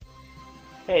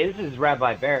Hey, this is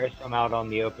Rabbi Barris. I'm out on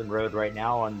the open road right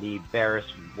now on the Barris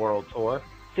World Tour.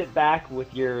 Sit back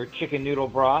with your chicken noodle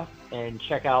broth and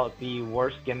check out the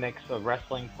worst gimmicks of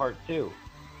wrestling part 2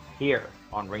 here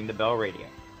on Ring the Bell Radio.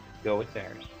 Go with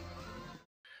Barris.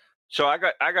 So I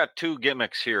got two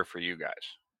gimmicks here for you guys.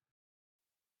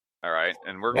 All right,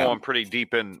 and we're going pretty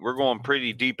deep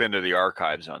into the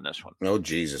archives on this one. Oh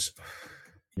Jesus.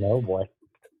 No boy.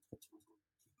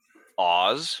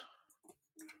 Oz.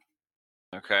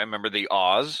 Okay, remember the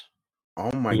Oz?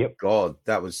 Oh my God,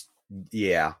 that was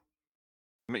You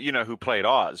know who played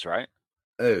Oz, right?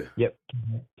 Oh. Yep.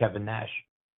 Kevin Nash.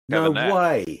 No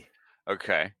way.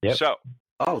 Okay. Yep. So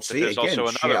see there's again,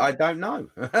 also another I don't know.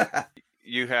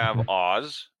 You have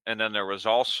Oz, and then there was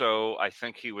also, I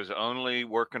think he was only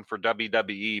working for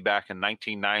WWE back in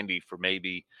 1990 for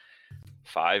maybe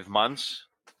 5 months.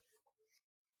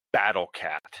 Battle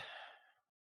Cat.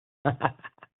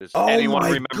 Does anyone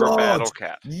remember God. Battle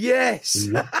Cat? Yes.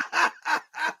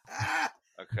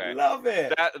 Okay. Love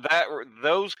it.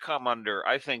 Those come under,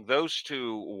 I think those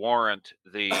two warrant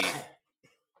the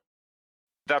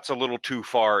that's a little too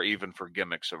far even for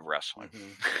gimmicks of wrestling.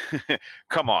 Mm-hmm.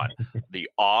 Come on. The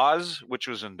Oz, which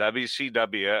was in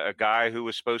WCW, a guy who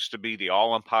was supposed to be the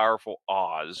all-powerful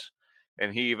Oz,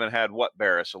 and he even had what,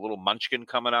 Barris, a little munchkin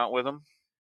coming out with him?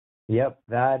 Yep,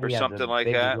 that or something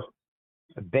like that.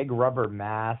 A big rubber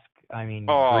mask. I mean,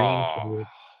 green.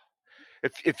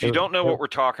 If you don't know what we're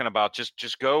talking about,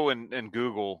 just go and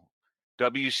Google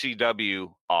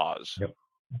WCW Oz. Yep.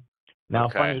 Now,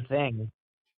 funny thing,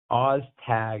 Oz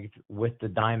tagged with the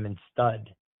Diamond Stud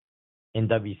in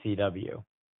WCW,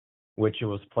 which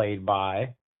was played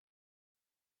by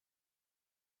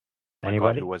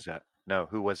anybody? God, who was that? No,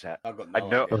 who was that? I've got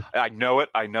no idea.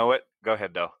 I know it. Go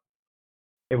ahead, though.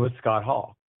 It was Scott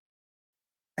Hall.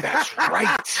 That's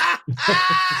right.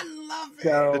 I love it.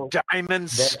 So, the Diamond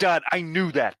Stud. I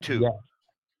knew that too.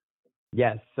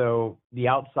 Yes. So the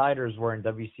Outsiders were in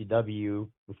WCW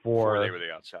before they were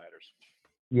the Outsiders.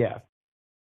 Yeah.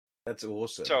 That's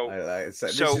awesome. So this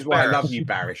is why I love you,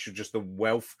 Barris. You're just a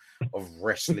wealth of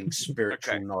wrestling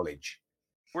spiritual knowledge.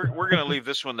 We're going to leave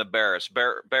this one to Barris.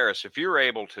 Barris, if you're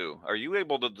able to, are you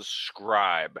able to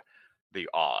describe the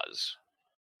Oz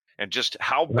and just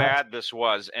how bad this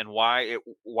was and why?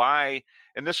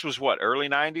 And this was what, early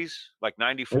 90s, like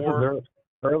 94?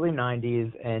 Early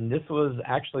 90s, and this was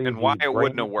actually and why it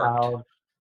wouldn't have worked.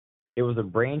 It was a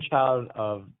brainchild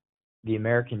of the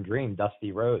American Dream,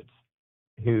 Dusty Rhodes.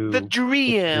 The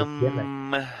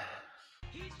Dream.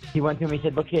 He went to me and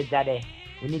said, "Look here, Daddy,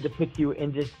 we need to put you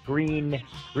in this green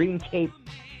cape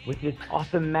with this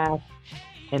awesome mask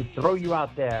and throw you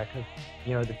out there because,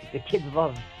 you know, the kids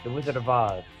love the Wizard of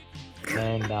Oz."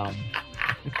 And I'm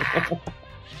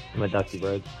a Dusty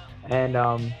Rhodes. And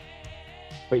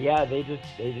but yeah, they just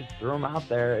threw him out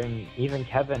there. And even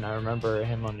Kevin, I remember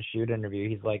him on the shoot interview.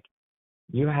 He's like,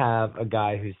 "You have a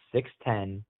guy who's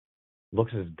 6'10",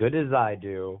 looks as good as I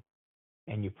do,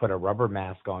 and you put a rubber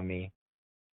mask on me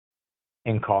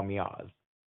and call me Oz."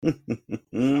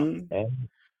 And,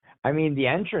 I mean, the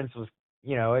entrance was,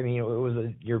 you know, I mean, it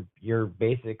was your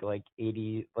basic like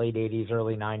late 80s,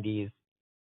 early 90s,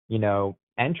 you know,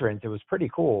 entrance. It was pretty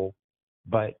cool,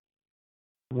 but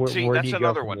where do you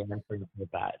go from the entrance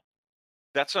with that?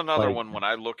 That's another one. When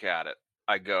I look at it,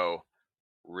 I go,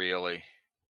 really?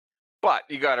 But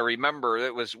you got to remember,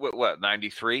 it was what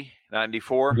 93,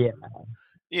 94? Yeah.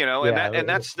 You know, and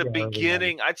that's the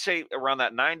beginning. I'd say around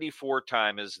that 94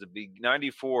 time is the big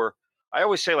 94. I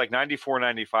always say like 94,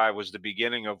 95 was the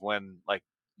beginning of when like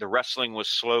the wrestling was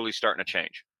slowly starting to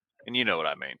change. And you know what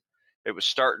I mean? It was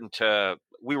starting to,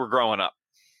 we were growing up,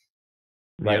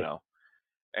 right. You know,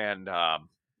 and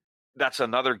that's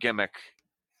another gimmick.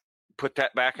 Put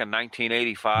that back in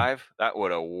 1985, that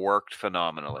would have worked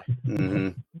phenomenally. Mm-hmm.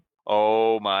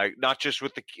 Oh my! Not just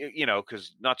with the, you know,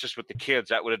 because not just with the kids,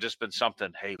 that would have just been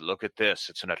something. Hey, look at this!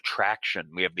 It's an attraction.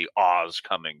 We have the Oz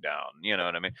coming down. You know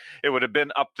what I mean? It would have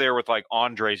been up there with like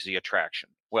Andre's the attraction.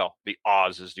 Well, the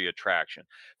Oz is the attraction.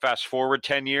 Fast forward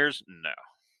 10 years, no,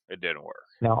 it didn't work.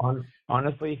 Now,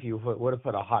 honestly, if you would have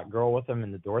put a hot girl with him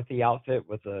in the Dorothy outfit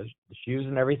with the shoes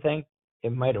and everything,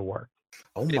 it might have worked.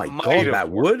 Oh my God, that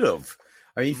would have.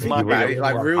 I mean, think about it,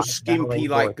 like real skimpy,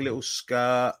 like little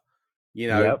skirt. You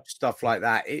know, stuff like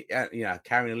that. You know,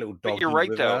 carrying a little dog. But you're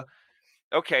right, though.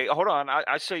 Okay, hold on.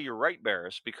 I say you're right,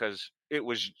 Barris, because it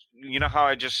was, you know how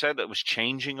I just said that it was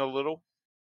changing a little?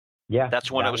 Yeah.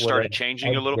 That's when it was started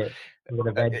changing a little. It would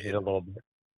have edged it a little bit.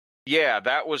 Yeah,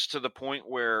 that was to the point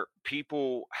where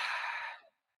people,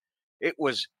 it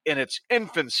was in its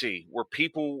infancy, where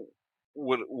people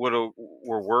were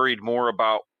worried more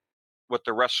about what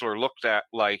the wrestler looked at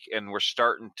like, and we're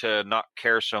starting to not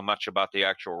care so much about the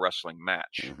actual wrestling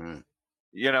match. Mm-hmm.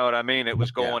 You know what I mean? It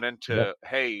was going into,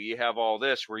 hey, you have all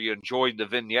this where you enjoyed the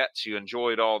vignettes, you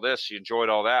enjoyed all this, you enjoyed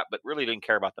all that, but really didn't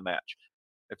care about the match.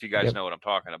 If you guys know what I'm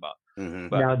talking about. Mm-hmm.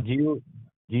 But, now, do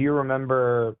you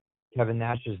remember Kevin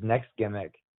Nash's next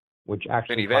gimmick, which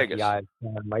actually caught the eye of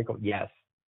Shawn Michaels? Yes,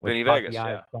 Vinny Vegas,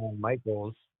 of Shawn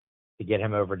Michaels to get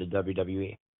him over to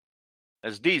WWE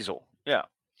as Diesel. Yeah.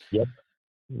 Yep.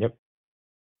 Yeah,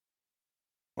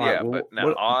 right, well, but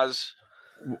now Oz.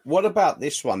 What about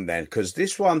this one then? Because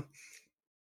this one,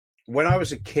 when I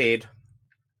was a kid,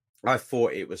 I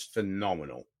thought it was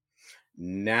phenomenal.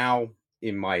 Now,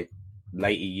 in my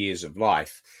later years of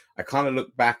life, I kind of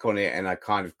look back on it and I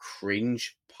kind of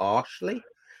cringe partially.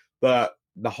 But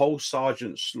the whole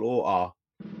Sergeant Slaughter,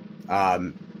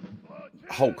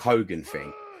 Hulk Hogan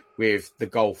thing with the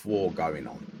Gulf War going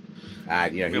on,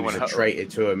 and he was a traitor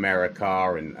to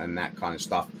America and that kind of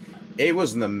stuff. It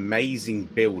was an amazing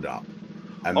build-up.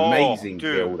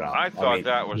 Build-up. I thought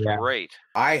that was great.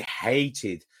 I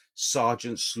hated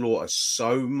Sergeant Slaughter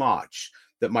so much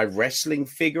that my wrestling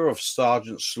figure of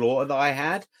Sergeant Slaughter that I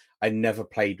had, I never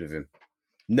played with him.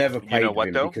 Never played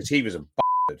with him because he was a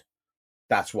bastard.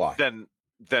 That's why. Then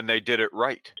they did it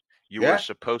right. You were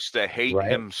supposed to hate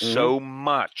him so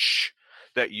much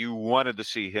that you wanted to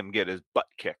see him get his butt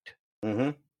kicked.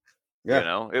 Mm-hmm.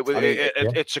 Yeah.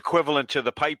 It's equivalent to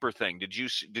the Piper thing. Did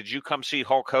you come see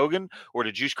Hulk Hogan, or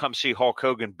did you come see Hulk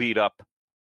Hogan beat up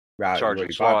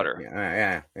Sergeant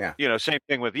Slaughter? Yeah. Same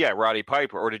thing with Roddy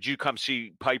Piper. Or did you come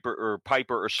see Piper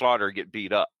or Slaughter get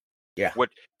beat up? Yeah.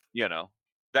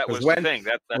 That was the thing.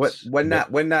 When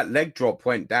that leg drop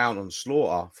went down on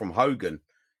Slaughter from Hogan,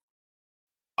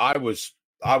 I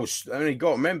only got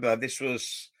to remember this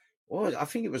was. Well, I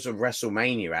think it was a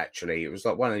WrestleMania, actually. It was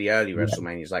like one of the early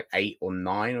WrestleManias, like 8 or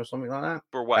 9 or something like that.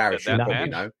 For what? That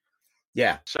match?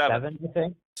 Yeah. 7, I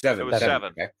think. 7. It was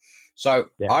 7. Okay. So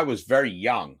I was very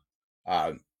young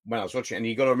when I was watching. And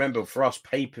you got to remember, for us,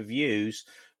 pay-per-views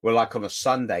were like on a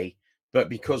Sunday. But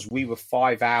because we were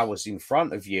 5 hours in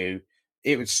front of you,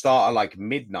 it would start at like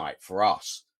midnight for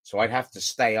us. So I'd have to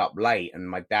stay up late. And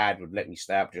my dad would let me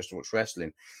stay up just to watch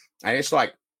wrestling. And it's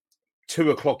like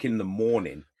 2 o'clock in the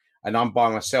morning. And I'm by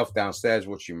myself downstairs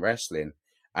watching wrestling,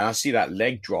 and I see that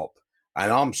leg drop,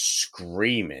 and I'm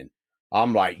screaming.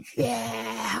 I'm like,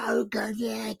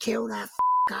 Hogan, kill that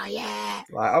fucker,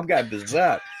 Like, I'm going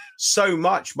berserk. So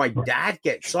much, my dad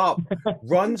gets up,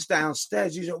 runs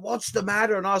downstairs. He's like, what's the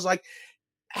matter? And I was like,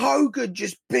 Hogan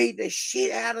just beat the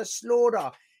shit out of Slaughter.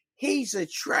 He's a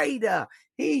traitor.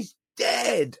 He's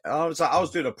dead. And I was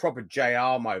doing a proper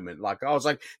JR moment. Like, I was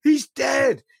like, he's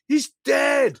dead. He's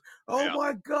dead. Oh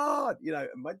my God. And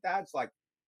my dad's like,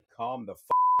 calm the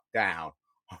down.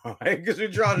 Because we're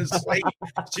trying to sleep.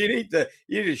 So you need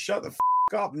to shut the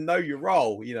up and know your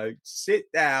role.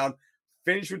 Sit down,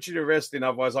 finish what you're wrestling.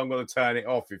 Otherwise, I'm going to turn it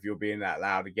off if you're being that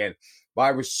loud again. But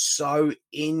I was so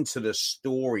into the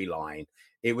storyline.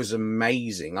 It was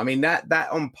amazing. I mean, that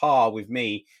on par with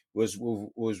me was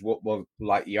what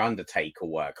like your Undertaker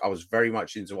work. I was very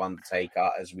much into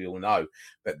Undertaker, as we all know.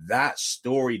 But that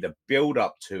story, the build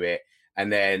up to it,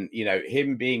 and then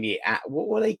him being what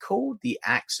were they called? The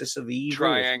Axis of Evil,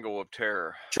 Triangle of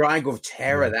Terror. Triangle of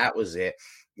Terror. That was it.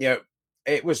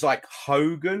 It was like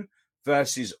Hogan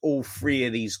versus all three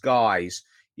of these guys.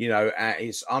 At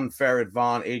his unfair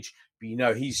advantage.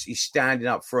 But, he's standing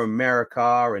up for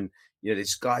America and.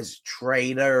 This guy's a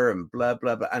traitor and blah,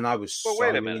 blah, blah. And I was so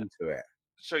into it.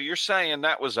 So you're saying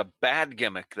that was a bad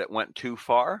gimmick that went too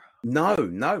far? No,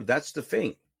 that's the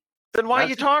thing. Then why are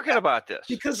you talking about this?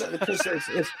 Because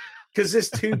there's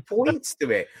 2 points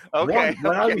to it. Okay.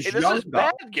 When I was younger, is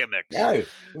bad gimmicks. No,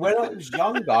 when I was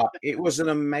younger, it was an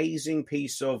amazing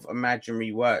piece of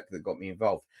imaginary work that got me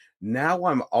involved. Now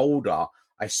I'm older,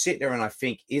 I sit there and I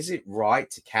think, is it right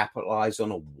to capitalize on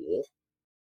a war?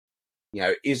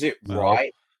 Is it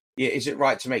right? Is it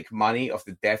right to make money off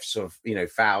the deaths of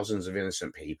thousands of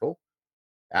innocent people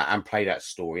and play that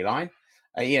storyline?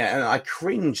 And I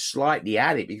cringe slightly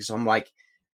at it because I'm like,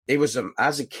 it was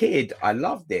as a kid I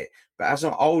loved it, but as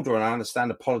I'm older and I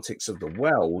understand the politics of the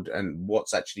world and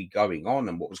what's actually going on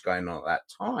and what was going on at that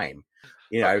time,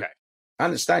 I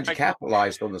understand you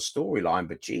capitalized on the storyline,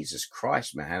 but Jesus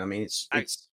Christ, man! I mean, it's.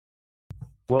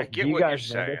 Well, do you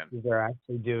guys notice they're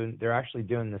actually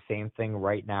doing the same thing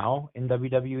right now in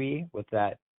WWE with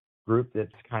that group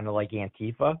that's kind of like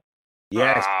Antifa?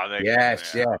 Yes,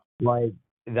 yes. Like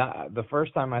the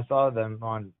first time I saw them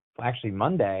on actually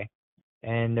Monday,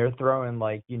 and they're throwing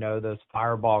those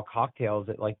fireball cocktails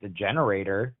at like the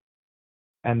generator,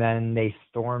 And then they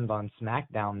stormed on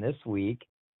SmackDown this week,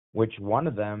 which one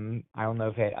of them, I don't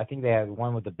know if I think they had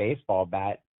one with a baseball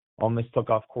bat, almost took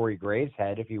off Corey Graves'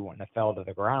 head if he wouldn't have fell to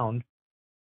the ground.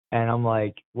 And I'm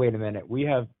like, wait a minute, we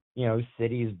have,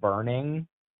 cities burning,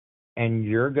 and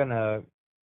you're gonna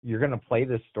play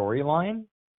this storyline?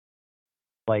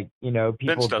 Like, people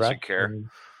Vince doesn't care.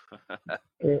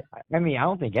 I mean, I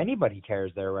don't think anybody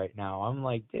cares there right now. I'm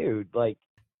like, dude, like,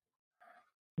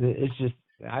 it's just,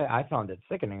 I found it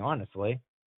sickening, honestly.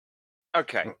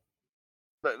 Okay.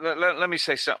 Let me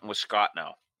say something with Scott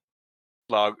now.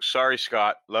 Sorry,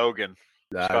 Scott. Logan.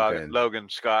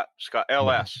 Scott.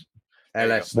 LS.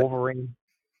 LS. Wolverine.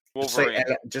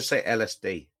 Just say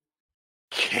LSD.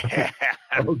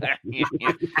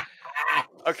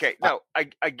 Okay. No,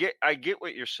 I get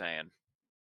what you're saying.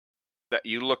 That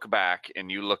you look back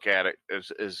and you look at it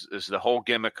as the whole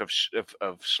gimmick of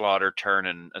Slaughter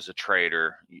turning as a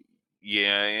traitor.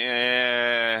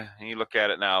 Yeah. And you look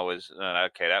at it now as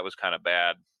okay, that was kind of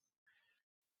bad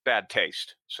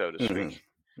taste, so to speak.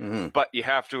 Mm-hmm. But you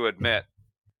have to admit,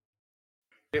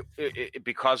 it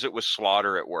because it was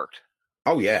Slaughter, it worked.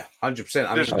 Oh yeah,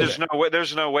 100%.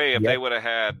 There's no way if they would have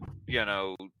had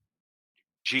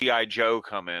G.I. Joe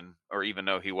come in, or even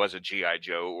though he was a G.I.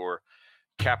 Joe or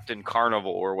Captain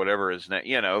Carnival or whatever his name,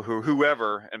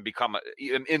 whoever, and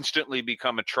instantly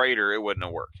become a traitor, it wouldn't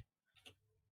have worked.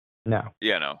 No.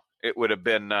 It would have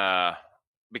been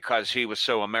because he was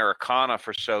so Americana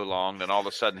for so long, then all of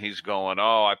a sudden he's going,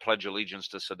 oh, I pledge allegiance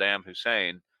to Saddam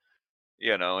Hussein,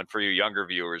 and for your younger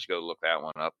viewers, go look that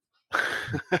one up.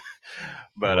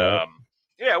 But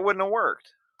it wouldn't have worked.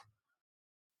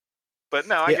 But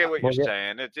no, I get what you're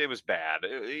saying. It was bad.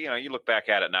 You look back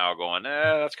at it now going,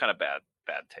 that's kind of bad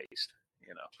taste,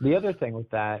 The other thing with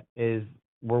that is,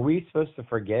 were we supposed to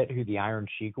forget who the Iron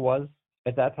Sheik was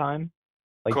at that time?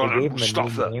 Like, they gave him a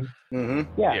new name.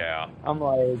 Mm-hmm. Yeah. I'm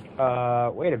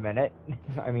like, wait a minute.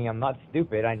 I mean, I'm not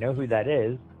stupid. I know who that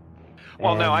is.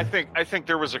 Well, no, I think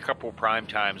there was a couple prime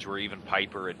times where even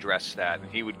Piper addressed that, and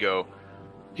he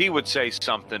would say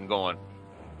something going,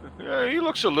 he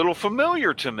looks a little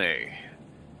familiar to me.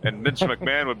 And Vince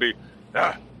McMahon would be,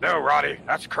 no, Roddy,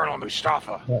 that's Colonel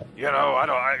Mustafa.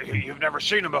 You've never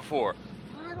seen him before.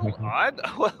 I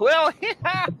don't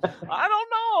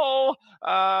know.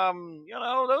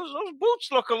 Those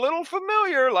boots look a little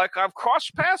familiar, like I've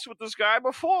crossed paths with this guy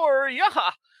before. Yeah.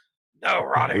 No,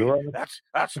 Roddy,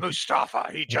 that's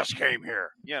Mustafa. He just came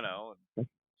here.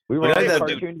 We were on the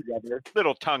cartoon together.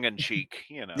 Little tongue in cheek.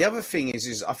 The other thing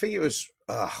is I think it was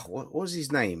what was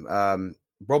his name?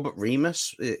 Robert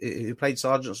Remus, who played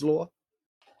Sergeant Slaughter.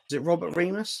 Is it Robert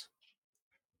Remus?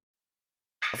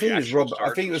 I think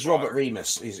it was Robert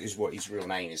Remus is what his real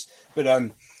name is. But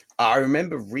I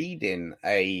remember reading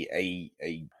a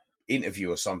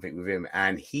interview or something with him,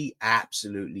 and he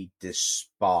absolutely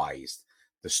despised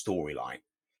the storyline.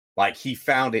 Like, he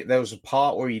found it. There was a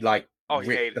part where he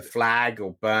ripped the flag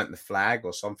or burnt the flag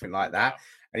or something like that.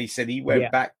 And he said he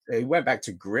went back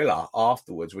to Gorilla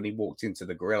afterwards when he walked into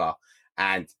the Gorilla,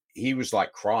 and he was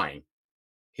like crying.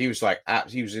 He was like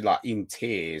in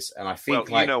tears. And I think,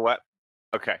 you know what?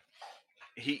 Okay.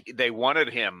 They wanted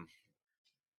him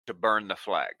to burn the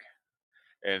flag.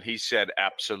 And he said,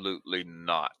 absolutely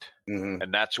not. Mm-hmm.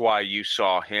 And that's why you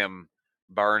saw him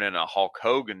burning a Hulk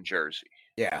Hogan jersey.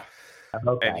 Yeah.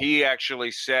 Okay. And he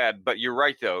actually said, but you're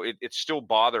right, though, it still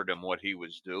bothered him what he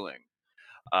was doing.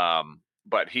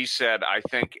 But he said, I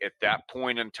think at that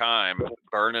point in time,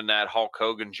 burning that Hulk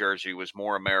Hogan jersey was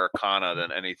more Americana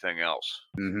than anything else.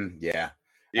 Mm-hmm. Yeah.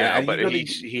 But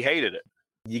he hated it.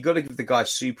 You got to give the guy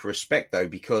super respect, though,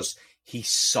 because he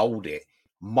sold it.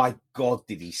 My God,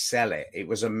 did he sell it? It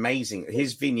was amazing.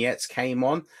 His vignettes came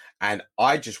on, and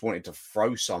I just wanted to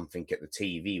throw something at the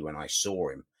TV when I saw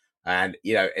him. And,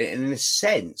 in a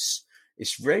sense,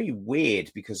 it's very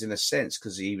weird because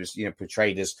he was,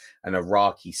 portrayed as an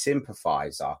Iraqi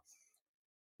sympathizer.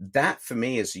 That, for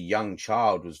me, as a young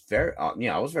child, was very,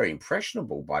 I was very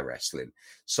impressionable by wrestling.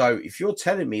 So if you're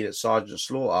telling me that Sergeant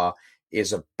Slaughter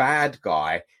is a bad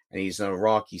guy and he's an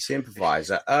Iraqi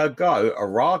sympathizer, ergo,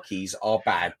 Iraqis are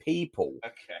bad people.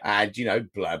 Okay. And,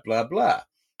 blah, blah, blah.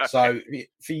 Okay. So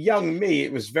for young me,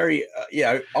 it was very,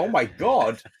 oh my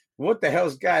God, what the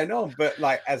hell's going on? But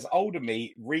as older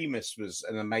me, Remus was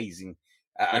an amazing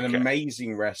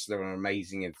wrestler and an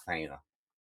amazing entertainer.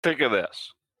 Think of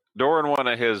this. During one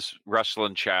of his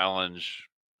Wrestling Challenge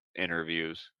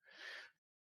interviews,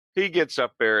 he gets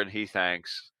up there and he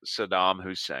thanks Saddam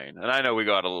Hussein. And I know we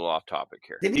got a little off topic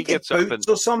here. Did he get boots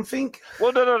or something?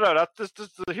 Well, no.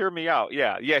 Just hear me out.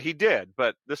 Yeah, he did.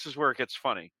 But this is where it gets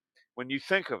funny. When you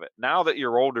think of it, now that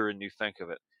you're older and you think of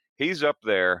it, He's up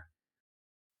there.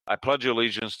 I pledge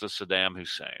allegiance to Saddam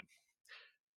Hussein.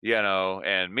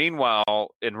 And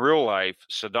meanwhile, in real life,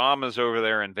 Saddam is over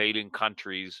there invading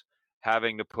countries,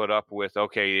 having to put up with,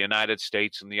 the United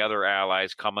States and the other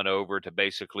allies coming over to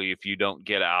basically, if you don't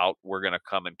get out, we're going to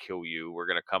come and kill you. We're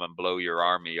going to come and blow your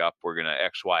army up. We're going to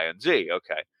X, Y, and Z.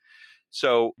 Okay.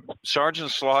 So Sergeant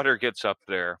Slaughter gets up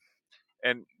there,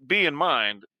 and be in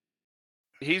mind,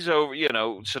 he's over,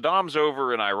 Saddam's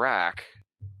over in Iraq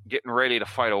getting ready to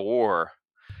fight a war.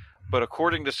 But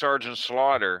according to Sergeant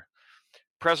Slaughter,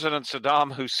 President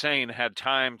Saddam Hussein had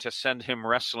time to send him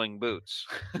wrestling boots.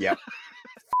 Yep.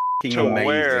 To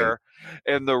wear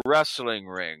in the wrestling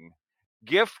ring,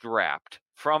 gift wrapped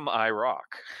from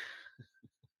Iraq.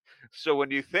 So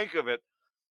when you think of it,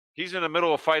 he's in the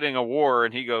middle of fighting a war,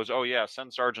 and he goes, "Oh yeah,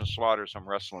 send Sergeant Slaughter some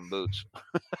wrestling boots."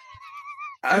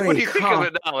 When you think of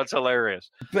it now, it's hilarious.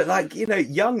 But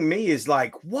young me is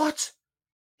like, what?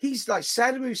 He's like,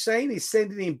 Saddam Hussein is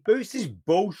sending him boots. This is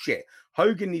bullshit.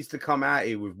 Hogan needs to come out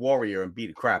here with Warrior and beat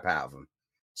the crap out of him.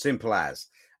 Simple as.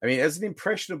 I mean, as an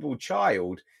impressionable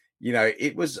child,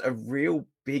 it was a real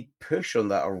big push on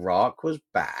that Iraq was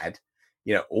bad.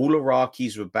 All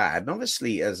Iraqis were bad. And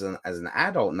obviously, as an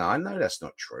adult now, I know that's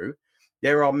not true.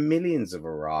 There are millions of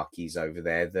Iraqis over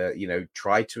there that,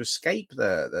 try to escape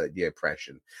the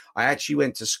oppression. I actually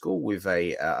went to school with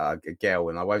a girl,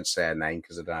 and I won't say her name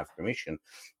because I don't have permission,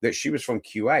 that she was from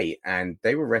Kuwait, and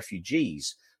they were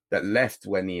refugees that left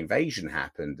when the invasion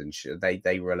happened, and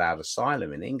they were allowed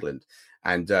asylum in England.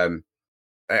 And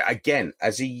again,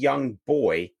 as a young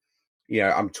boy,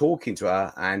 I'm talking to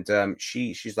her, and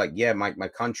she's like, yeah, my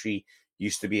country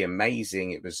used to be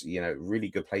amazing. It was, a really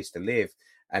good place to live.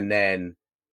 And then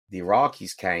the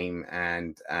Iraqis came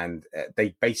and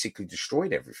they basically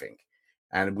destroyed everything.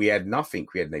 And we had nothing.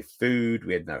 We had no food.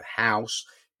 We had no house.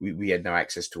 We had no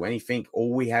access to anything.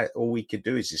 All we could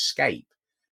do is escape.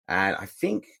 And I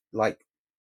think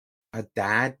her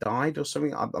dad died or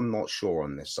something. I'm not sure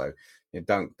on this, so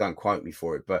don't quote me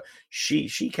for it. But she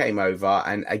came over,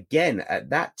 and again at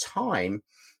that time,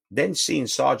 then seeing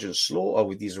Sergeant Slaughter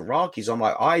with these Iraqis, I'm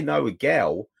like, I know a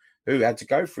girl who had to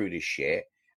go through this shit,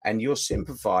 and you're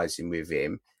sympathizing with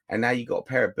him, and now you got a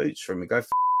pair of boots for him, and go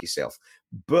yourself.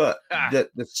 But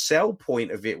the sell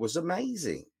point of it was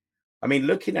amazing. I mean,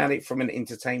 looking at it from an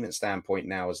entertainment standpoint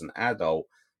now as an adult,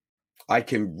 I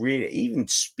can really, even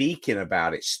speaking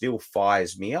about it still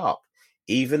fires me up,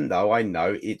 even though I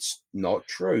know it's not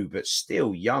true. But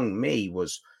still, young me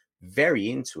was very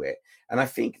into it. And I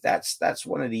think that's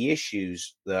one of the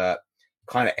issues that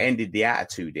kind of ended the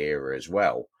Attitude Era as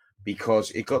well, because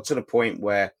it got to the point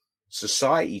where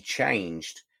society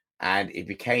changed and it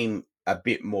became a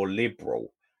bit more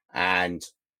liberal. And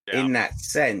in that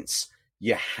sense,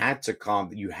 you had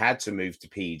to move to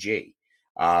PG.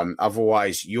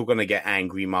 Otherwise, you're going to get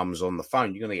angry mums on the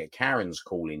phone. You're going to get Karens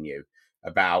calling you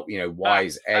about, why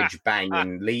is Edge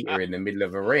banging Lita in the middle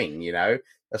of a ring?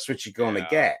 That's what you're going to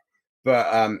get.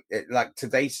 But like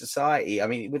today's society, I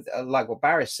mean, with like what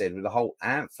Barris said, with the whole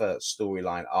Anther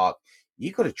storyline arc,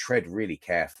 you got to tread really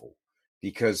careful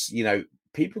because,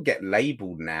 people get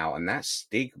labeled now, and that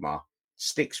stigma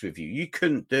sticks with you. You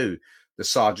couldn't do the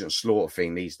Sergeant Slaughter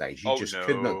thing these days. You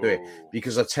could not do it,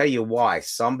 because I tell you why.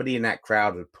 Somebody in that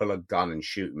crowd would pull a gun and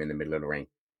shoot him in the middle of the ring.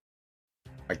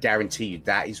 I guarantee you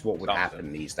that is what would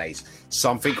happen these days.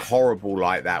 Something horrible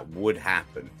like that would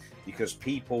happen because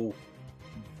people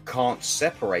can't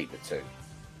separate the two.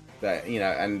 That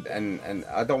and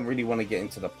I don't really want to get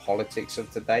into the politics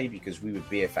of today because we would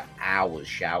be here for hours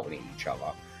shouting at each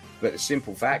other. But the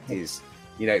simple fact is,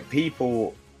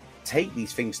 people take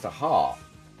these things to heart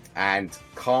and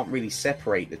can't really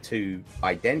separate the two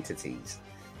identities.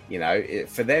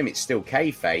 For them it's still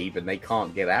kayfabe and they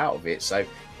can't get out of it, so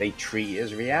they treat it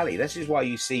as reality. This is why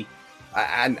you see,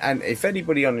 and if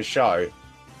anybody on the show,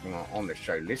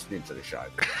 listening to the show,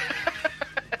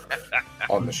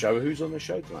 on the show, who's on the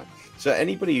show tonight? So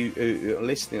anybody who are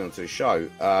listening onto the show,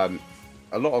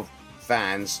 a lot of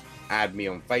fans add me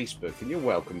on Facebook, and you're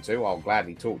welcome to. I'll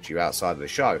gladly talk to you outside of the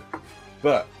show.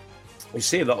 But you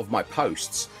see a lot of my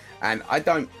posts, and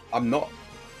I'm not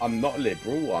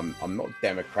liberal, I'm not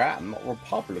Democrat, I'm not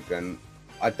Republican.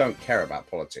 I don't care about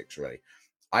politics really.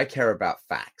 I care about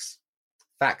facts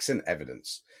and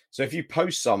evidence. So if you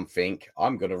post something,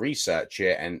 I'm going to research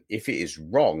it, and if it is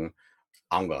wrong,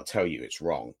 I'm going to tell you it's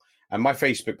wrong. And my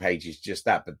Facebook page is just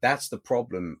that. But that's the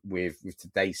problem with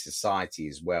today's society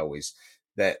as well, is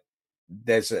that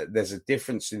there's a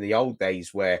difference in the old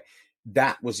days where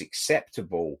that was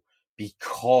acceptable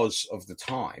because of the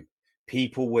time.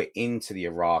 people were into the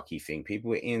Iraqi thing.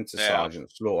 People were into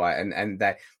Sergeant Slaughter, and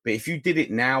that. But if you did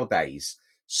it nowadays,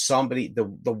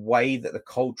 the way that the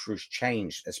culture has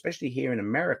changed, especially here in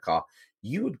America,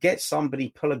 you would get somebody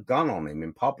pull a gun on him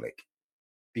in public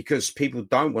because people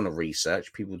don't want to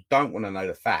research. People don't want to know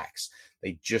the facts.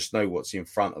 They just know what's in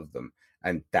front of them,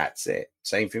 and that's it.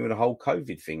 Same thing with the whole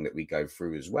COVID thing that we go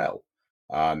through as well.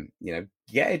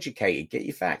 Get educated, get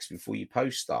your facts before you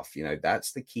post stuff.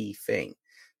 That's the key thing.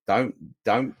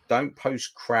 Don't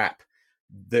post crap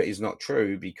that is not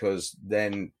true, because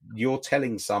then you're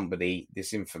telling somebody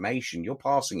this information, you're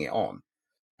passing it on,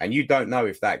 and you don't know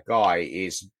if that guy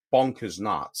is bonkers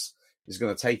nuts, is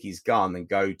going to take his gun and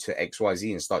go to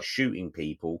XYZ and start shooting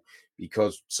people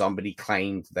because somebody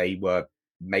claimed they were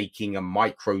making a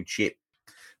microchip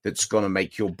that's going to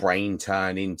make your brain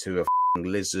turn into a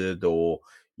lizard, or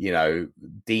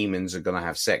demons are going to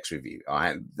have sex with you.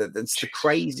 That's the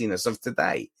craziness of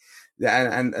today.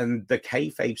 And the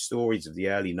kayfabe stories of the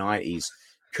early 90s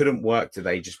couldn't work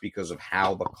today just because of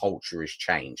how the culture has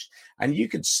changed. And you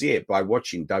could see it by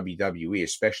watching WWE,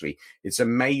 especially. It's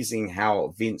amazing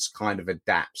how Vince kind of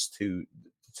adapts to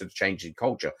the changing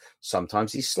culture.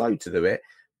 Sometimes he's slow to do it,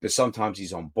 but sometimes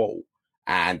he's on ball.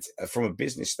 And from a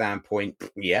business standpoint,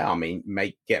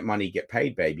 get money, get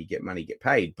paid, baby, get money, get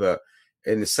paid. But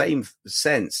in the same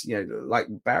sense, like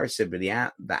Barry said, with the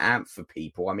amp for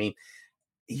people,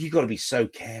 you got to be so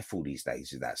careful these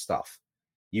days with that stuff.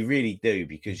 You really do,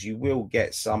 because you will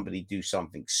get somebody do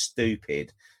something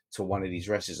stupid to one of these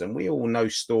wrestlers. And we all know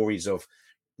stories of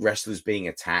wrestlers being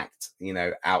attacked,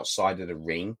 outside of the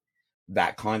ring,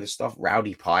 that kind of stuff.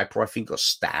 Rowdy Piper, I think, got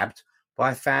stabbed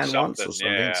by a fan once or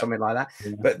something like that.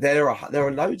 Yeah. But there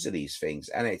are loads of these things,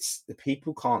 and it's the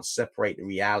people can't separate the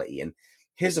reality. And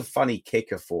here's a funny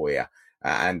kicker for you.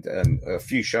 And a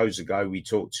few shows ago, we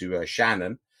talked to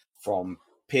Shannon from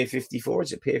Pier 54.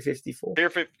 Is it Pier 54? Pier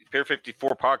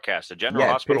 54 podcast, the General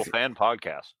Hospital fan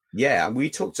podcast. Yeah, and we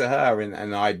talked to her,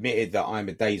 and I admitted that I'm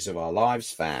a Days of Our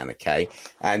Lives fan, okay?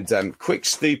 And quick,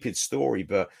 stupid story,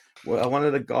 but one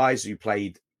of the guys who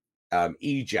played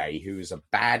EJ, who was a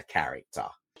bad character,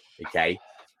 okay,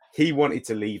 he wanted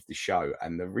to leave the show.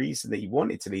 And the reason that he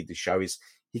wanted to leave the show is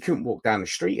he couldn't walk down the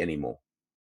street anymore.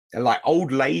 And like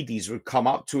old ladies would come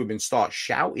up to him and start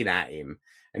shouting at him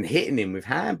and hitting him with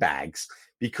handbags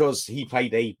because he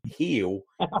played a heel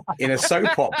in a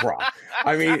soap opera.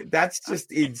 That's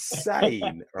just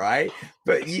insane, right?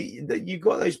 But you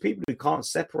got those people who can't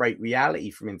separate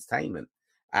reality from entertainment.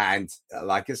 And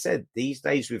like I said, these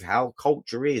days with how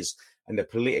culture is and the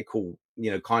political,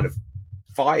 kind of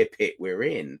fire pit we're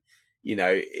in,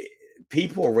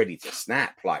 people are ready to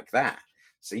snap like that.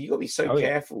 So you got to be so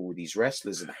careful with these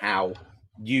wrestlers and how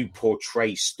you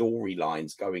portray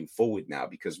storylines going forward now,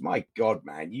 because my God,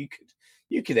 man, you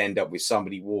could end up with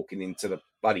somebody walking into the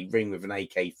bloody ring with an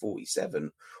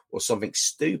AK-47 or something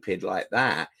stupid like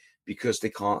that because they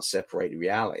can't separate the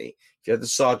reality. If you had the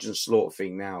Sergeant Slaughter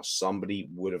thing now, somebody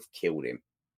would have killed him.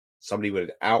 Somebody would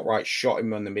have outright shot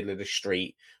him on the middle of the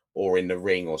street or in the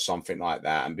ring or something like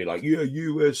that and be like, yeah,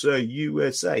 USA,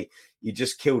 USA. You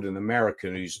just killed an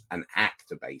American who's an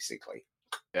actor, basically.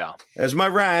 Yeah. There's my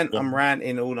rant. I'm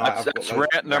ranting all night. That's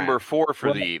rant number 4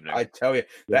 for the evening. I tell you,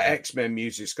 the X-Men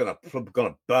music's gonna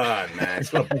burn, man. It's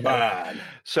gonna burn.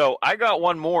 So I got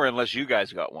one more, unless you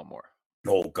guys got one more.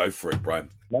 Oh, go for it, Brian.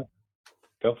 No.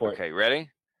 Go for it. Okay, ready?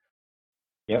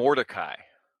 Yep. Mordecai.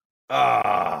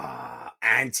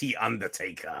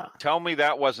 Anti-Undertaker. Tell me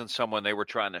that wasn't someone they were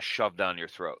trying to shove down your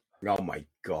throat. Oh my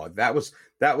God. That was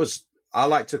I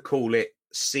like to call it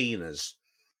Cena's.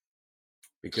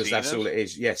 Because that's all it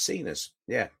is. Yeah, Cena's.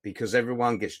 Yeah, because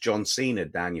everyone gets John Cena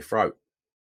down your throat.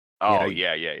 Oh,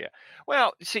 yeah.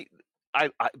 Well, see,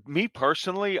 me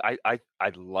personally, I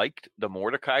liked the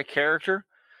Mordecai character,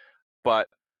 but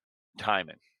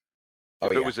timing.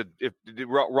 If it was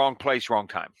wrong place, wrong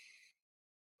time.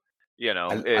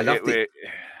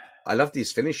 I loved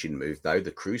his finishing move though,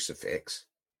 the crucifix.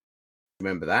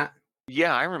 Remember that?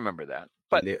 Yeah, I remember that.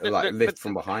 But lift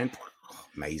from behind.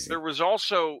 Amazing. There was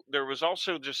also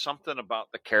just something about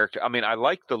the character. I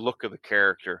like the look of the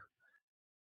character.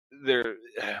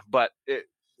 But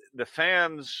the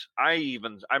fans. I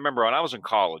remember when I was in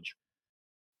college.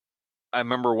 I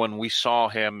remember when we saw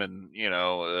him, and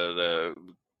the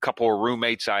couple of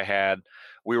roommates I had.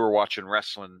 We were watching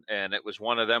wrestling, and it was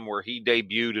one of them where he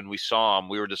debuted, and we saw him.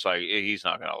 We were just like, he's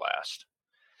not going to last.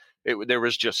 There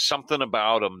was just something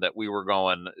about him that we were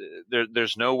going,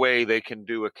 there's no way they can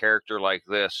do a character like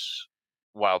this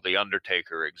while The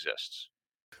Undertaker exists.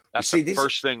 That's the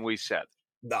first thing we said.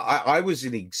 I was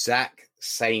in the exact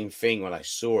same thing when I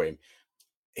saw him.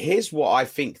 here's what I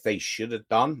think they should have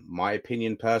done. My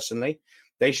opinion, personally,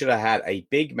 they should have had a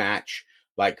big match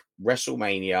like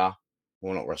WrestleMania.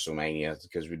 Well, not WrestleMania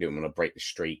because we didn't want to break the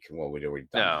streak. Well, we'd already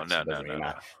done that.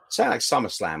 No. Say like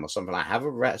SummerSlam or something like have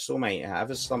a WrestleMania,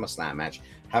 have a SummerSlam match,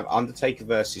 have Undertaker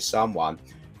versus someone,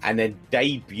 and then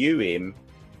debut him.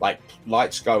 Like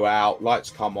lights go out, lights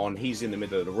come on. He's in the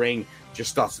middle of the ring, just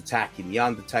starts attacking the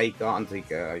Undertaker.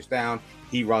 Undertaker goes down.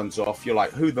 He runs off. You're like,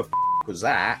 who the was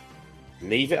that?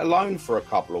 Leave it alone for a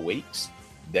couple of weeks,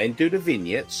 then do the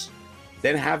vignettes,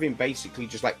 then have him basically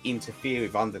just like interfere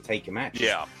with Undertaker matches.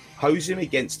 Yeah. Hose him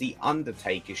against the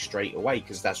Undertaker straight away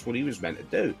because that's what he was meant to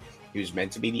do. He was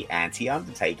meant to be the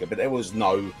anti-Undertaker, but there was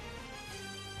no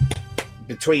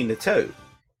between the two.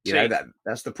 You know,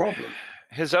 that's the problem.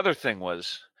 His other thing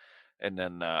was, and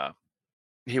then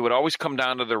he would always come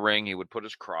down to the ring. He would put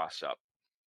his cross up,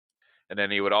 and then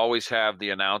he would always have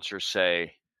the announcer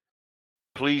say,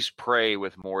 "Please pray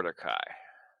with Mordecai."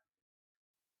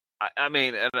 I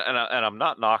mean, and I'm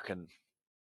not knocking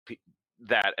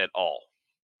that at all,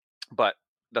 but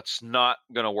that's not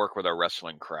going to work with our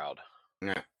wrestling crowd.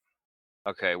 Yeah.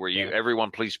 Okay, where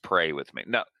everyone please pray with me.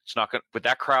 No, it's not going with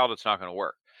that crowd. It's not going to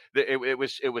work. It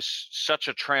was such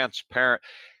a transparent.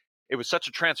 It was such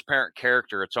a transparent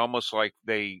character. It's almost like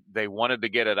they wanted to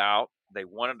get it out. They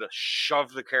wanted to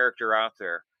shove the character out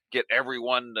there, get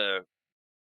everyone to,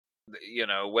 you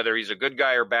know, whether he's a good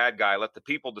guy or bad guy, let the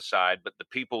people decide. But the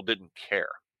people didn't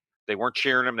care. They weren't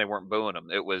cheering him. They weren't booing him.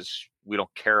 It was, we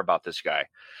don't care about this guy.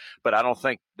 But I don't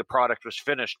think the product was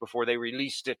finished before they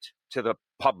released it to the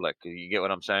public. You get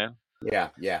what I'm saying? Yeah.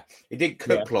 It did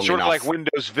cook long sort enough. Of like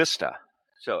Windows Vista.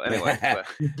 So anyway,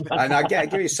 and I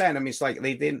get what you're saying. I mean, it's like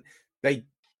they didn't.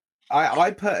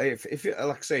 I put if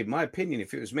like I say, my opinion,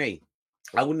 if it was me,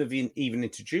 I wouldn't have even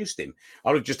introduced him. I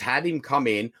would have just had him come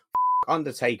in,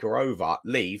 Undertaker over,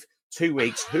 leave 2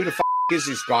 weeks. Who the is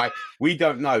this guy? We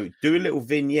don't know. Do a little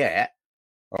vignette.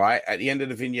 All right. At the end of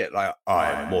the vignette, like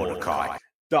I am Mordecai.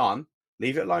 Done.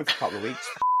 Leave it alone for a couple of weeks.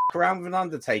 Around with an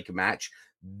Undertaker match,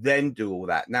 then do all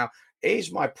that. Now,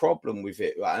 here's my problem with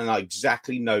it, and I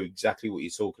know exactly what you're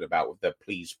talking about with the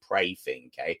please pray thing.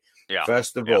 Okay. Yeah.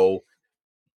 First of all,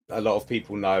 a lot of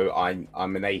people know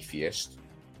I'm an atheist.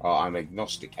 I'm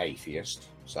agnostic atheist.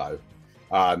 So,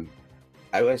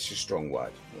 that's a strong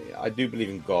word. I do believe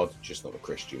in God, just not a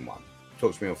Christian one.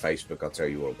 Talk to me on Facebook. I'll tell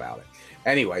you all about it.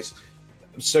 Anyways,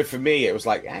 so for me, it was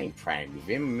like, I ain't praying with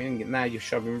him. I mean, now you're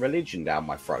shoving religion down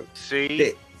my throat.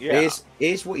 See?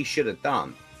 Here's what he should have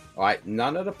done. All right,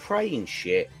 none of the praying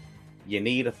shit. You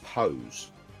need a pose.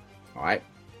 All right,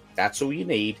 that's all you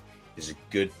need is a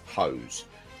good pose.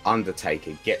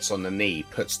 Undertaker gets on the knee,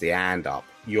 puts the hand up.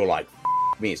 You're like,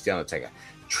 me, it's the Undertaker.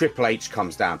 Triple H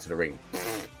comes down to the ring,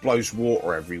 blows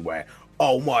water everywhere.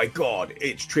 Oh my God,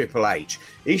 it's Triple H.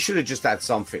 He should have just had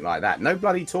something like that. No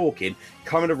bloody talking.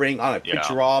 Come in the ring, I don't know, put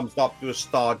your arms up, do a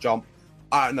star jump.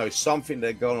 I don't know, something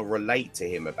they're going to relate to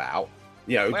him about.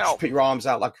 You know, just put your arms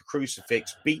out like a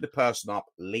crucifix, beat the person up,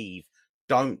 leave.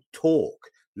 Don't talk.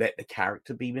 Let the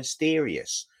character be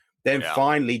mysterious. Then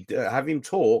finally have him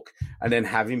talk and then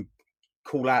have him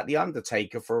call out the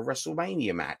Undertaker for a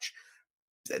WrestleMania match.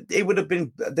 It would have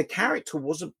been, the character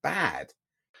wasn't bad.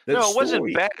 No, it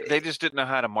wasn't bad. They just didn't know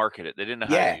how to market it. They didn't know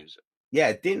how to use it. Yeah,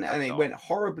 it didn't, and it went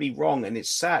horribly wrong. And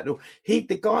it's sad.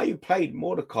 The guy who played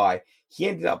Mordecai, he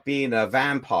ended up being a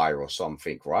vampire or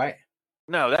something, right?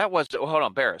 No, that was. Hold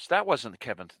on, Barris. That wasn't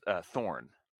Kevin Thorne.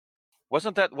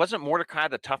 Wasn't Mordecai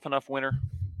the Tough Enough winner?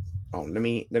 Oh, let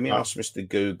me ask Mr.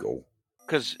 Google.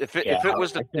 Because if it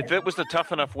was the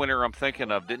Tough Enough winner I'm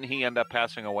thinking of, didn't he end up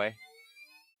passing away?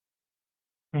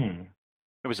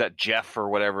 It was that Jeff or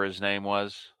whatever his name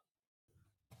was.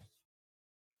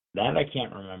 That I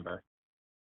can't remember.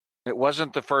 It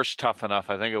wasn't the first Tough Enough.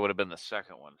 I think it would have been the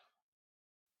second one.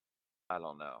 I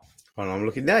don't know. Hold on, I'm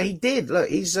looking. No, he did. Look,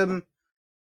 he's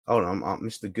Hold on,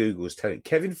 Mr. Google is telling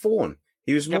Kevin Thorne.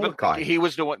 He was Mordecai. He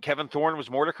was the one. Kevin Thorne was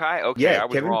Mordecai. Okay, yeah, I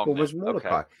was Kevin wrong. Thorne was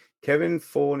Mordecai. Okay. Kevin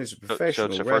Thorne is a professional.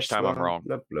 So it's the first time I'm wrong.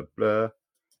 Blah blah blah.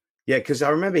 Yeah, because I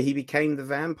remember he became the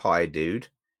vampire dude.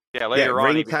 Yeah, later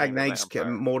on. Ring tag names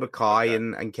Mordecai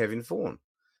and Kevin Thorne.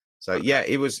 So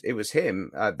it was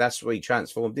him. That's what he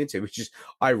transformed into, which is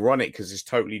ironic because it's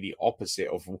totally the opposite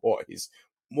of what his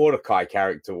Mordecai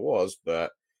character was.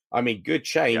 But I mean, good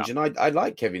change, and I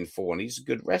like Kevin Thorne. He's a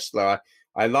good wrestler.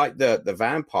 I like the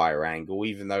vampire angle,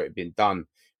 even though it had been done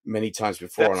many times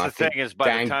before. That's the thing is,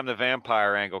 by the time the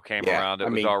vampire angle came around,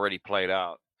 it was already played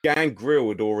out. Gangrel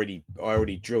had already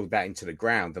drilled that into the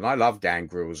ground, and I love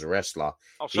Gangrel as a wrestler.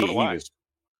 Oh, so do I.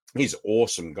 He's an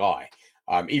awesome guy.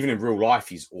 Even in real life,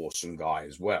 he's an awesome guy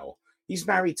as well. He's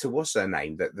married to what's her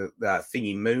name? The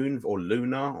thingy Moon or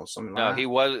Luna or something like that. No, he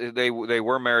was. They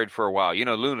were married for a while. You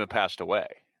know, Luna passed away.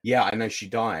 Yeah, I know she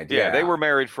died. Yeah, they were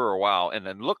married for a while, and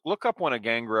then look up one of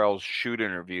Gangrel's shoot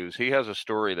interviews. He has a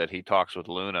story that he talks with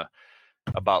Luna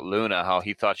about Luna, how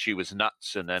he thought she was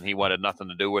nuts, and then he wanted nothing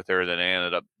to do with her. Then they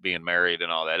ended up being married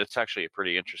and all that. It's actually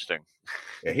pretty interesting.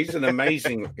 Yeah, he's an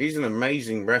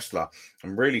amazing wrestler.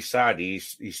 I'm really sad he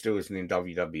still isn't in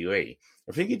WWE.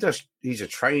 I think he's a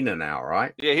trainer now,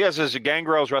 right? Yeah, he has his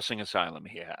Gangrel's Wrestling Asylum.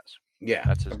 He has.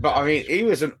 Yeah, but I mean, he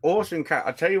was an awesome cat.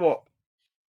 I tell you what.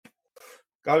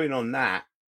 Going on that,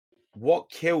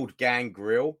 what killed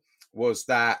Gangrel was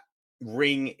that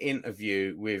ring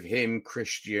interview with him,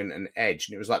 Christian, and Edge,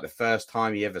 and it was like the first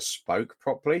time he ever spoke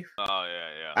properly. Oh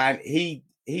yeah. And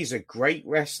he's a great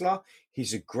wrestler.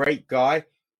 He's a great guy.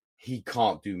 He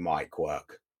can't do mic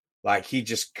work. Like, he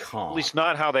just can't. At least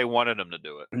not how they wanted him to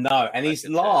do it. No, and his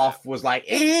laugh was like,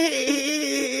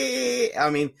 I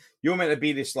mean, you're meant to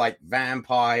be this like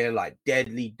vampire, like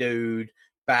deadly dude,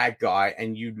 bad guy,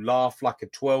 and you laugh like a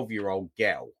 12-year-old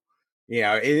girl. You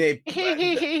know, yeah.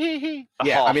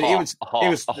 I mean, it was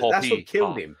that's what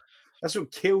killed him. That's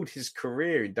what killed his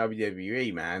career in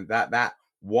WWE, man. That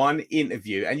one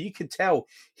interview, and you could tell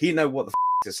he know what the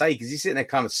to say, because he's sitting there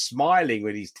kind of smiling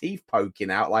with his teeth poking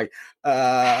out, like,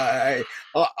 I'm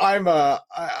a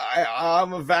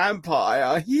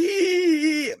vampire.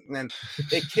 And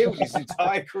it killed his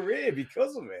entire career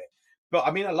because of it. But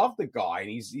I mean, I love the guy, and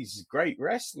he's a great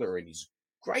wrestler, and he's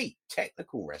a great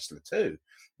technical wrestler too.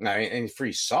 Now, and for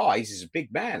his size, he's a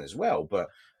big man as well. But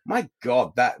my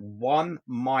God, that one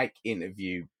mic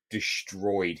interview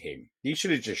destroyed him. He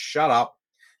should have just shut up,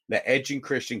 let Edge and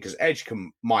Christian, because Edge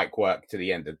can mic work to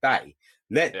the end of the day.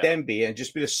 Let them be, and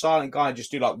just be the silent guy and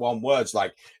just do like one words,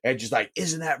 like Edge is like,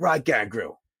 "Isn't that right,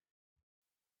 Gangrel?"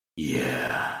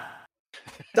 Yeah.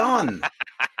 Done.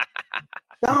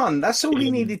 Done. That's all he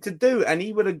needed to do, and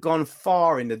he would have gone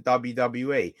far in the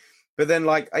WWE. But then,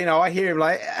 like, you know, I hear him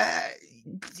like,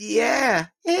 yeah.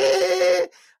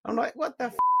 I'm like, what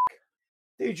the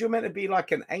dude? You're meant to be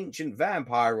like an ancient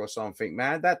vampire or something,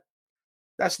 man.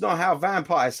 That's not how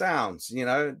vampire sounds. You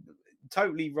know,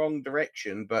 totally wrong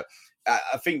direction. But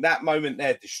I think that moment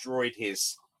there destroyed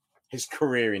his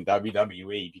career in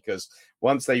WWE, because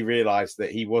once they realized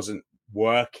that he wasn't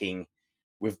working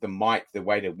with the mic the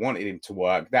way they wanted him to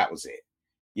work, that was it.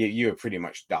 You were pretty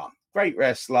much done. Great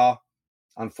wrestler,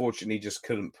 unfortunately, just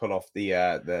couldn't pull off the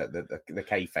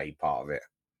kayfabe part of it.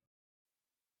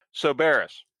 So,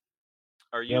 Barris,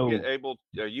 are you able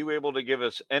to give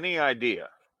us any idea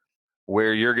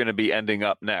where you're going to be ending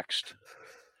up next?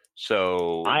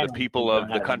 So the people of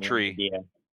the country,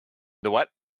 the what?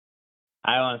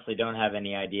 I honestly don't have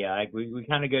any idea. We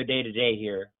kind of go day to day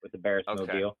here with the Barrismobile.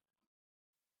 Okay.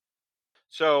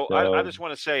 So I just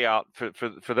want to say out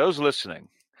for those listening,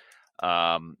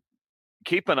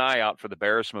 keep an eye out for the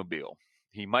Barrismobile.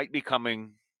 He might be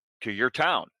coming to your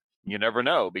town. You never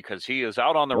know, because he is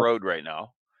out on the road right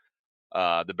now.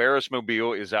 The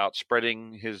Barrismobile is out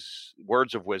spreading his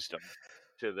words of wisdom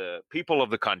to the people of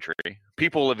the country,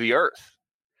 people of the earth.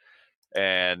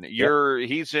 And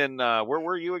he's in, where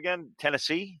were you again?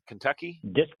 Tennessee, Kentucky?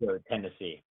 Disco,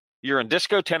 Tennessee. You're in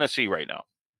Disco, Tennessee right now.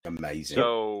 Amazing.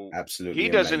 So absolutely, he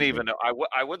doesn't even know.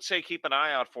 I would say keep an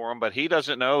eye out for him, but he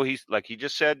doesn't know. He's like he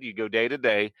just said, you go day to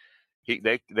day.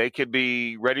 They could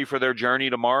be ready for their journey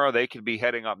tomorrow. They could be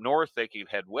heading up north. They could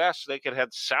head west. They could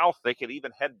head south. They could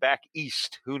even head back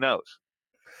east. Who knows?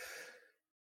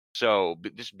 So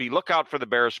just look out for the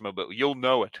Barrismobile. You'll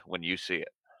know it when you see it.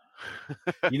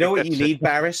 You know what you need,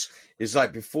 Barris? Is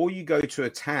like before you go to a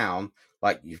town,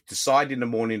 like you decide in the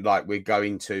morning, like we're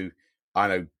going to, I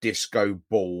know, Disco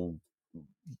Ball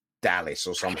Dallas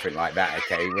or something like that.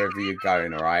 Okay, wherever you're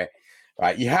going, all right.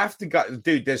 Right, you have to go,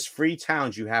 dude. There's 3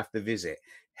 towns you have to visit: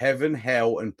 Heaven,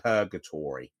 Hell, and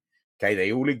Purgatory. Okay,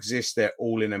 they all exist. They're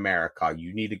all in America.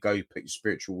 You need to go put your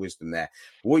spiritual wisdom there.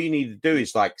 What you need to do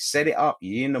is like set it up.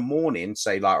 You in the morning,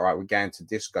 say like, all right, we're going to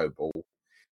Disco Ball.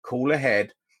 Call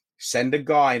ahead. Send a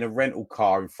guy in a rental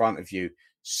car in front of you.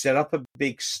 Set up a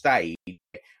big stage,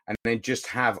 and then just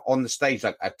have on the stage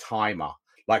like a timer,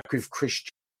 like with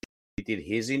Christian he did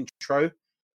his intro.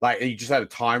 Like he just had a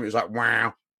timer. It was like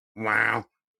wow. Wow,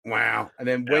 wow. And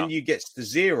then when you get to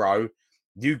 0,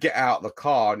 you get out of the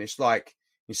car, and it's like,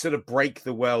 instead of break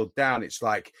the world down, it's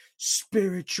like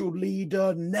spiritual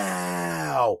leader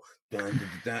now. Dun, dun, dun,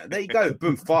 dun. There you go.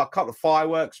 Boom, a couple of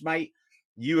fireworks, mate.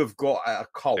 You have got a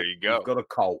cult. There you go. You've got a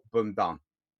cult. Boom, done.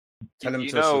 Tell them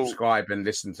to subscribe and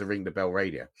listen to Ring the Bell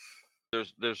Radio.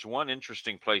 There's one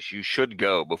interesting place you should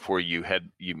go before you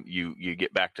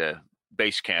get back to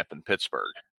base camp in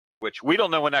Pittsburgh. which we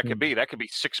don't know when that could be. That could be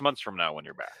 6 months from now when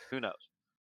you're back. Who knows?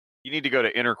 You need to go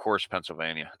to Intercourse,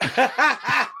 Pennsylvania.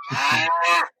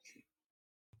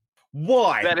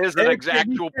 Why? That is an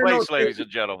actual place, ladies and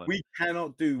gentlemen. We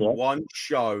cannot do one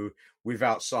show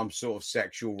without some sort of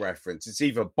sexual reference. It's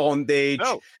either bondage.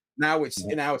 No. Now it's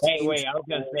wait, I was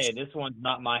gonna say this one's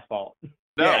not my fault.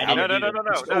 No.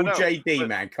 It's all JD,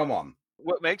 man. Come on.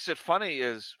 What makes it funny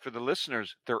is for the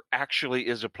listeners, there actually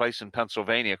is a place in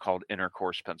Pennsylvania called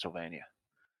Intercourse, Pennsylvania.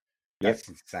 That's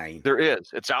insane. There is.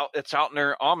 It's out in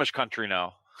their Amish country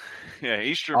now. Yeah,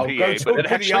 Eastern PA, go talk but it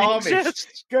to actually the Amish.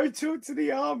 exists. Go talk to the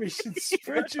Amish and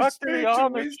spread your spiritual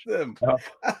wisdom.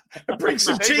 Bring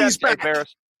some Save cheese that, back.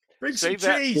 Bring some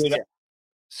cheese.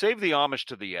 Save the Amish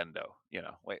to the end, though.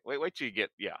 Wait till you get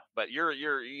But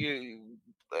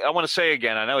I want to say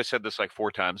again. I know I said this like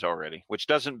 4 times already, which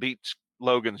doesn't beat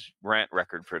Logan's rant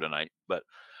record for tonight. But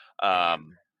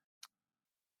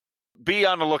be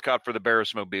on the lookout for the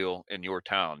Barrismobile in your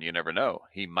town. You never know;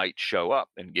 he might show up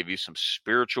and give you some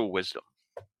spiritual wisdom.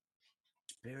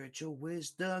 Spiritual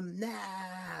wisdom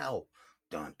now.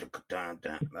 Dun, dun, dun,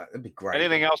 dun. That'd be great.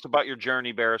 Anything else about your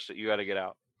journey, Barris, that you got to get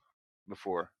out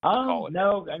before call it?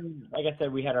 No, I mean, like I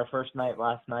said, we had our first night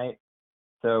last night,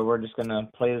 so we're just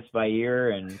gonna play this by ear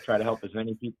and try to help as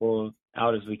many people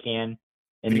out as we can.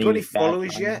 Have you got any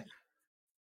followers yet?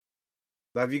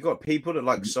 Have you got people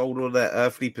that sold all their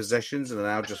earthly possessions and are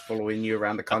now just following you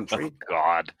around the country? Oh,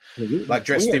 God, like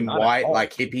dressed in white,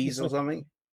 like hippies or something?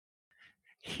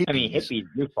 I mean, hippies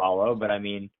do follow, but I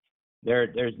mean,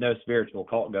 there's no spiritual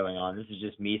cult going on. This is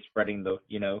just me spreading the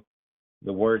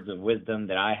words of wisdom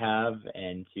that I have,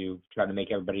 and to try to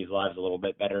make everybody's lives a little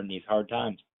bit better in these hard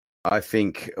times. I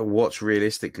think what's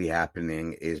realistically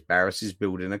happening is Barris is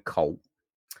building a cult,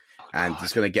 and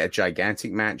he's going to get a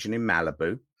gigantic mansion in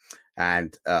Malibu.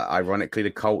 And ironically,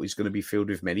 the cult is going to be filled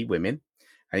with many women.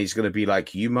 And he's going to be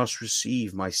like, you must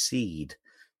receive my seed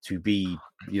to be,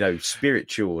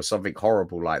 spiritual or something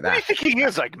horrible like that. What do you think he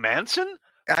is, like Manson?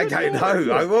 I don't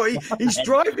know. He's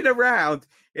driving around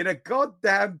in a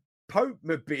goddamn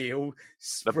Pope-mobile.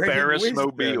 The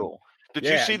Barrismobile. Did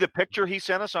you see the picture he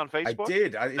sent us on Facebook? I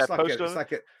did.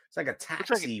 It's like a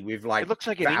taxi with like. It looks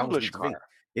like an English car.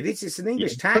 It is. It's an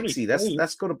English taxi.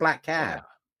 That's got a black cab.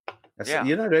 Yeah.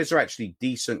 Those are actually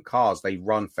decent cars. They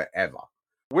run forever.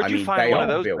 Where'd you find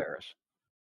one of those, Barris?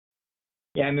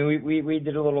 Yeah, I mean, we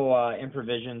did a little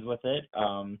improvisions with it.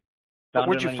 But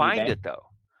where'd you find it, though?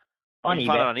 On eBay.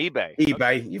 Find it on eBay.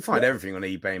 eBay. You find everything on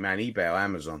eBay, man. eBay or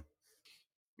Amazon.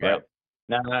 Yeah.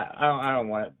 No, I don't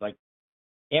want it. Like,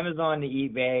 Amazon to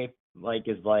eBay,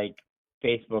 is like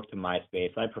Facebook to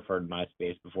MySpace. I preferred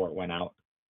MySpace before it went out,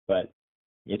 but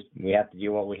we have to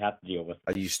deal what we have to deal with.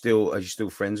 Are you still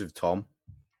friends with Tom?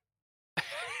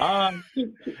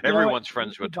 Everyone's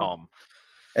friends with Tom.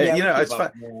 It's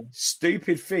fun.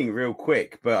 Stupid thing, real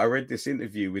quick. But I read this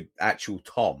interview with actual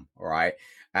Tom, all right,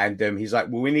 and he's like,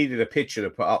 "Well, we needed a picture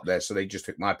to put up there, so they just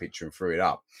took my picture and threw it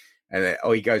up." And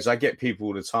he goes, "I get people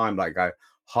all the time like go,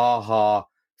 ha ha,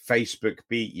 Facebook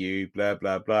beat you, blah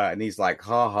blah blah," and he's like,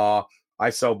 "Ha ha,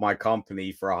 I sold my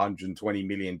company for $120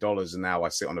 million, and now I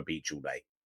sit on a beach all day."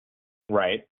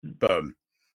 Right. Boom.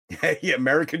 Yeah,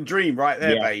 American dream right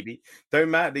there, baby. Don't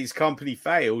matter. His company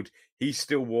failed. He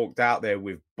still walked out there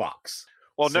with bucks.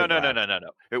 Well, no.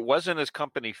 It wasn't his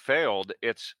company failed.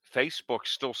 It's Facebook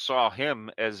still saw him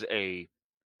as a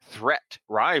threat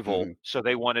rival. Mm-hmm. So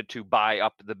they wanted to buy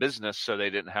up the business so they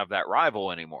didn't have that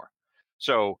rival anymore.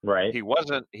 So he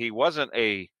wasn't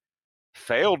a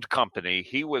failed company.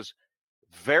 He was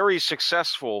very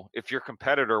successful if your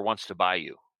competitor wants to buy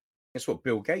you. That's what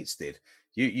Bill Gates did.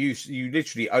 You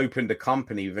literally opened a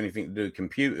company with anything to do with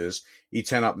computers. You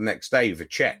turn up the next day with a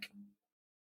check.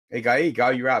 Here you go.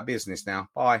 You're out of business now.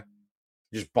 Bye.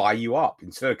 Just buy you up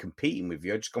instead of competing with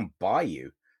you. I'm just gonna buy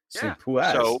you. Simple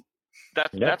as. So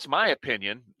that's my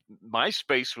opinion.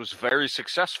 MySpace was very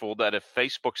successful. That if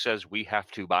Facebook says we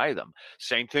have to buy them,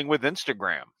 same thing with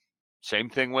Instagram.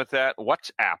 Same thing with that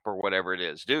WhatsApp or whatever it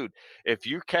is. Dude, if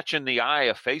you're catching the eye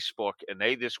of Facebook and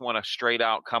they just want to straight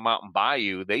out come out and buy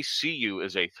you, they see you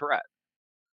as a threat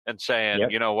and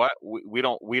saying, you know what,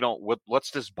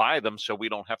 let's just buy them so we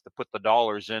don't have to put the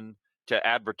dollars in to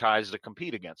advertise to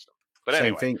compete against them. But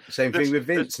anyway. Same thing with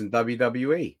Vince and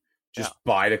WWE. Just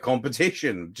buy the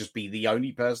competition. Just be the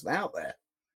only person out there.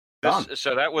 Done.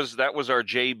 So that was our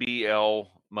JBL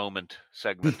moment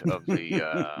segment of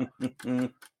the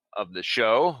of the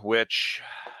show, what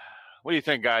do you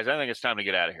think, guys? I think it's time to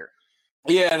get out of here.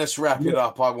 Yeah, let's wrap it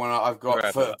up.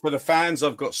 For the fans,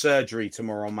 I've got surgery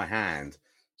tomorrow on my hand.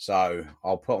 So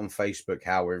I'll put on Facebook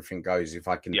how everything goes if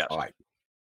I can type.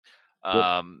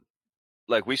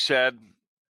 like we said,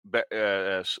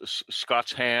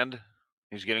 Scott's hand,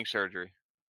 he's getting surgery.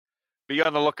 Be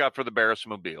on the lookout for the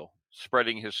Barrismobile,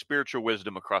 spreading his spiritual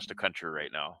wisdom across the country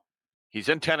right now. He's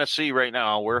in Tennessee right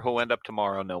now. Where he'll end up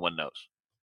tomorrow, no one knows.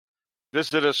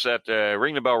 Visit us at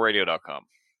ringthebellradio.com.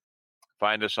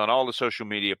 Find us on all the social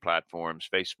media platforms,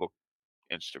 Facebook,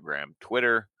 Instagram,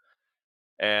 Twitter.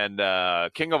 And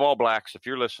King of All Blacks, if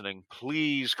you're listening,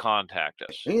 please contact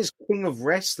us. He's King of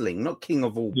Wrestling, not King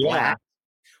of All Blacks.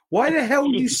 Why the hell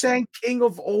are you saying King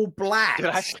of All Blacks? Did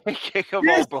I say King of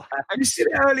All Blacks? You said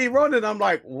it earlier on, and I'm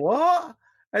like, what?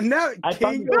 And now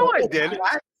King of All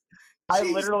Blacks? I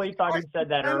literally thought you said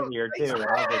that earlier, too. I was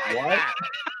like, what?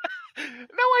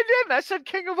 No, I didn't. I said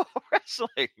King of All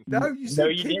Wrestling. No, you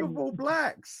said King of All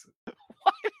Blacks.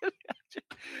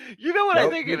 You know what I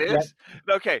think it is?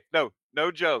 Okay, no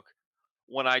joke.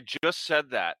 When I just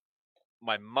said that,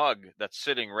 my mug that's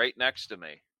sitting right next to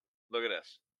me, look at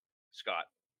this, Scott.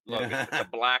 Look, it's a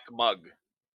black mug.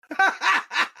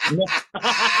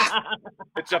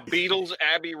 It's a Beatles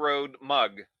Abbey Road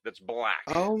mug that's black.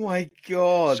 Oh my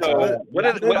God! So wait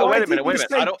a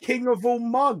minute. I don't King of All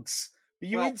Mugs.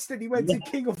 You instantly went to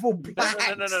King of All Blacks.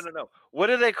 No. What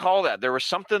do they call that? There was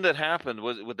something that happened.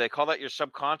 Would they call that your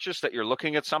subconscious, that you're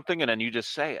looking at something and then you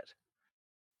just say it?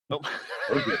 Oh.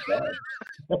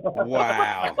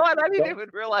 Wow. God, I didn't even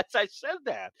realize I said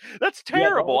that. That's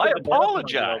terrible. I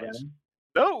apologize.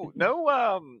 No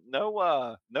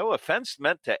offense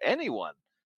meant to anyone.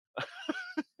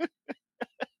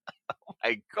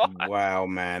 My God. Wow,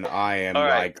 man. I am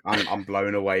I'm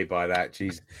blown away by that.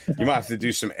 Jeez. You might have to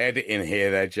do some editing here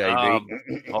there,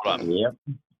 JD. Hold on. Yep.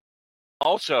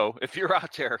 Also, if you're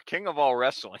out there, King of All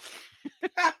Wrestling,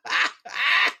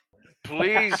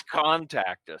 please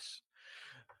contact us.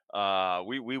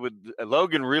 We would.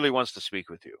 Logan really wants to speak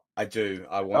with you. I do.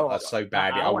 I want so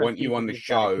badly. I want you on the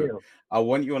show. I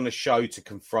want you on the show to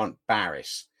confront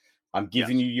Barris. I'm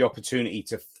giving you the opportunity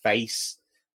to face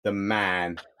the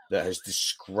man that has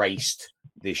disgraced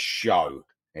this show.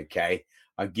 Okay,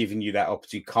 I'm giving you that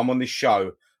opportunity. Come on the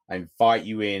show. I invite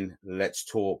you in. Let's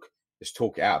talk. Let's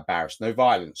talk it out, Barris. No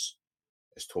violence.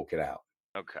 Let's talk it out.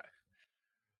 Okay.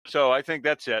 So I think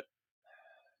that's it.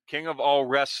 King of All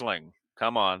Wrestling.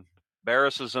 Come on.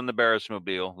 Barris is in the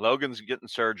Barrismobile. Logan's getting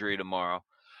surgery tomorrow.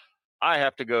 I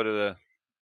have to go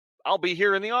I'll be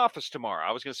here in the office tomorrow.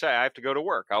 I was going to say I have to go to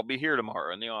work. I'll be here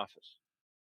tomorrow in the office.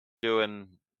 Doing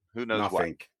who knows what.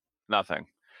 Nothing.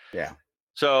 Yeah.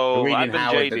 So reading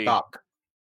Howard the Duck.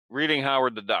 Reading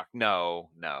Howard the Duck. No.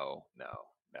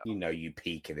 You know you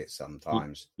peek at it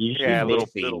sometimes. Yeah, little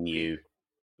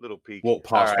peek. Walk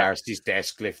past Barris's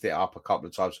desk, lift it up a couple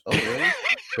of times. Oh, really?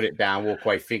 Put it down, walk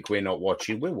away, think we're not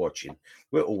watching. We're watching.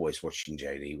 We're always watching,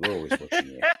 JD. We're always watching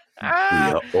you. We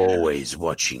are always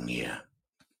watching you.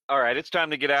 All right, it's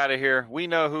time to get out of here. We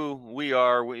know who we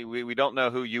are. We don't know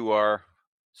who you are.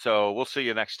 So we'll see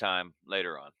you next time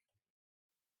later on.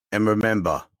 And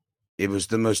remember, it was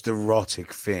the most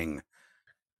erotic thing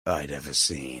I'd ever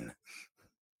seen.